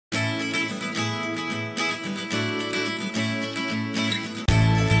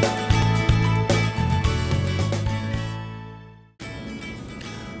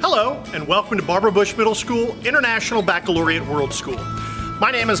and welcome to Barbara Bush Middle School International Baccalaureate World School. My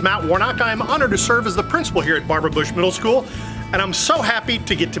name is Matt Warnock. I am honored to serve as the principal here at Barbara Bush Middle School, and I'm so happy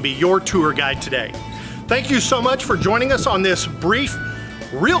to get to be your tour guide today. Thank you so much for joining us on this brief,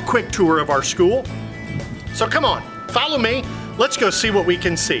 real quick tour of our school. So come on, follow me. Let's go see what we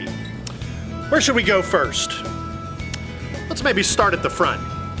can see. Where should we go first? Let's maybe start at the front.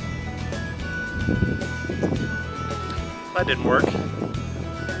 That didn't work.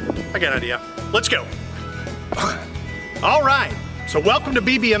 I got an idea. Let's go. All right, so welcome to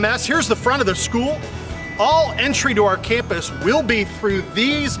BBMS. Here's the front of the school. All entry to our campus will be through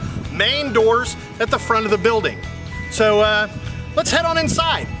these main doors at the front of the building. So let's head on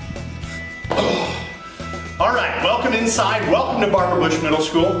inside. All right, welcome inside. Welcome to Barbara Bush Middle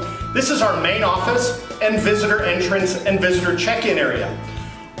School. This is our main office and visitor entrance and visitor check-in area.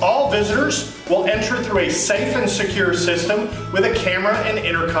 All visitors will enter through a safe and secure system with a camera and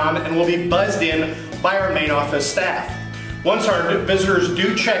intercom and will be buzzed in by our main office staff. Once our visitors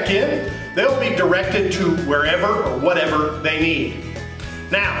do check in, they'll be directed to wherever or whatever they need.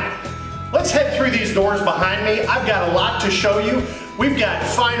 Now, let's head through these doors behind me. I've got a lot to show you. We've got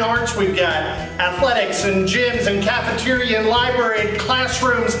fine arts, we've got athletics and gyms and cafeteria and library and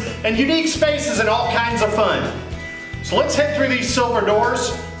classrooms and unique spaces and all kinds of fun. So let's head through these silver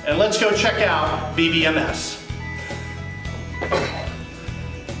doors and let's go check out BBMS.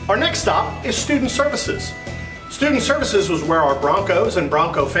 Our next stop is Student Services. Student Services was where our Broncos and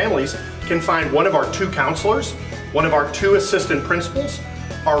Bronco families can find one of our 2 counselors, one of our 2 assistant principals,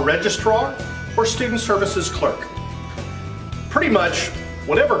 our registrar, or Student Services clerk. Pretty much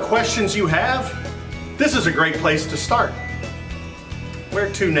whatever questions you have, this is a great place to start.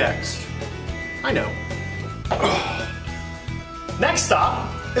 Where to next? I know. Next stop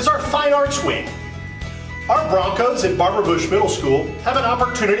is our Fine Arts Wing. Our Broncos at Barbara Bush Middle School have an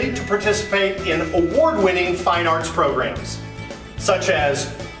opportunity to participate in award-winning fine arts programs, such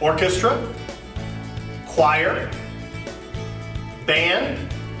as orchestra, choir,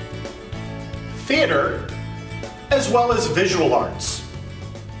 band, theater, as well as visual arts.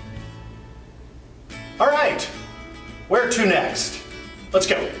 All right, where to next? Let's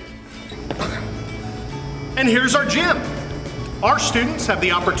go. And here's our gym. Our students have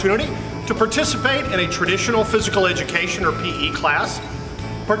the opportunity to participate in a traditional physical education or PE class,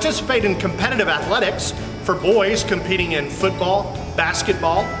 participate in competitive athletics for boys competing in football,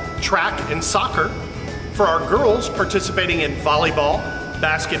 basketball, track, and soccer, for our girls participating in volleyball,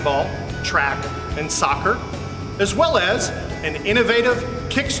 basketball, track, and soccer, as well as an innovative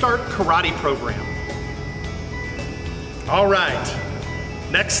Kickstart karate program. All right,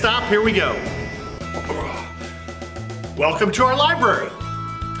 next stop, here we go. Welcome to our library.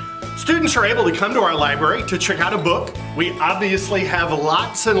 Students are able to come to our library to check out a book. We obviously have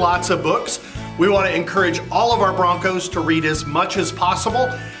lots and lots of books. We want to encourage all of our Broncos to read as much as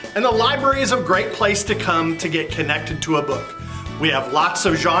possible, and the library is a great place to come to get connected to a book. We have lots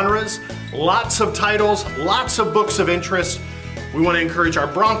of genres, lots of titles, lots of books of interest. We want to encourage our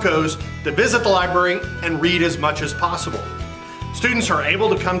Broncos to visit the library and read as much as possible. Students are able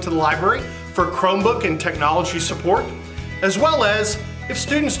to come to the library for Chromebook and technology support, as well as if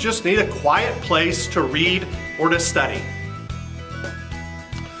students just need a quiet place to read or to study.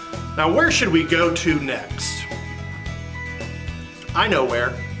 Now, where should we go to next? I know where.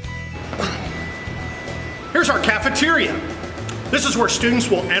 Here's our cafeteria. This is where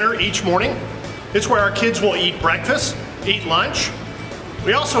students will enter each morning. It's where our kids will eat breakfast, eat lunch.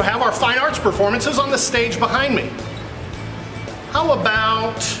 We also have our fine arts performances on the stage behind me. How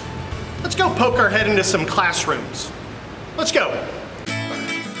about, let's go poke our head into some classrooms. Let's go.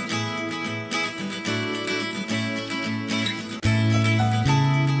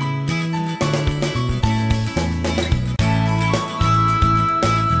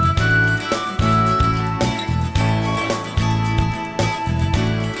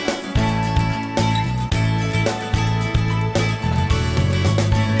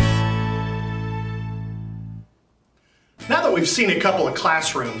 Now that we've seen a couple of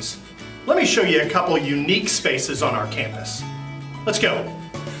classrooms, let me show you a couple of unique spaces on our campus. Let's go.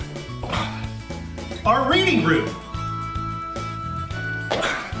 Our reading room.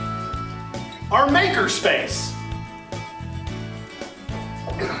 Our maker space.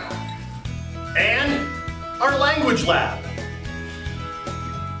 And our language lab.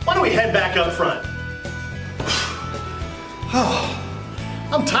 Why don't we head back up front?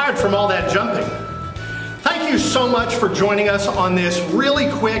 I'm tired from all that jumping. Thank you so much for joining us on this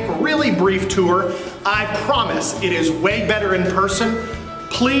really quick, really brief tour. I promise it is way better in person.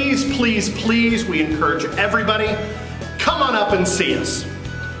 Please, please, please, we encourage everybody, come on up and see us.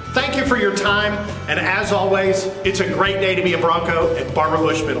 Thank you for your time, and as always, it's a great day to be a Bronco at Barbara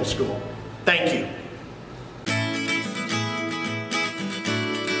Bush Middle School. Thank you.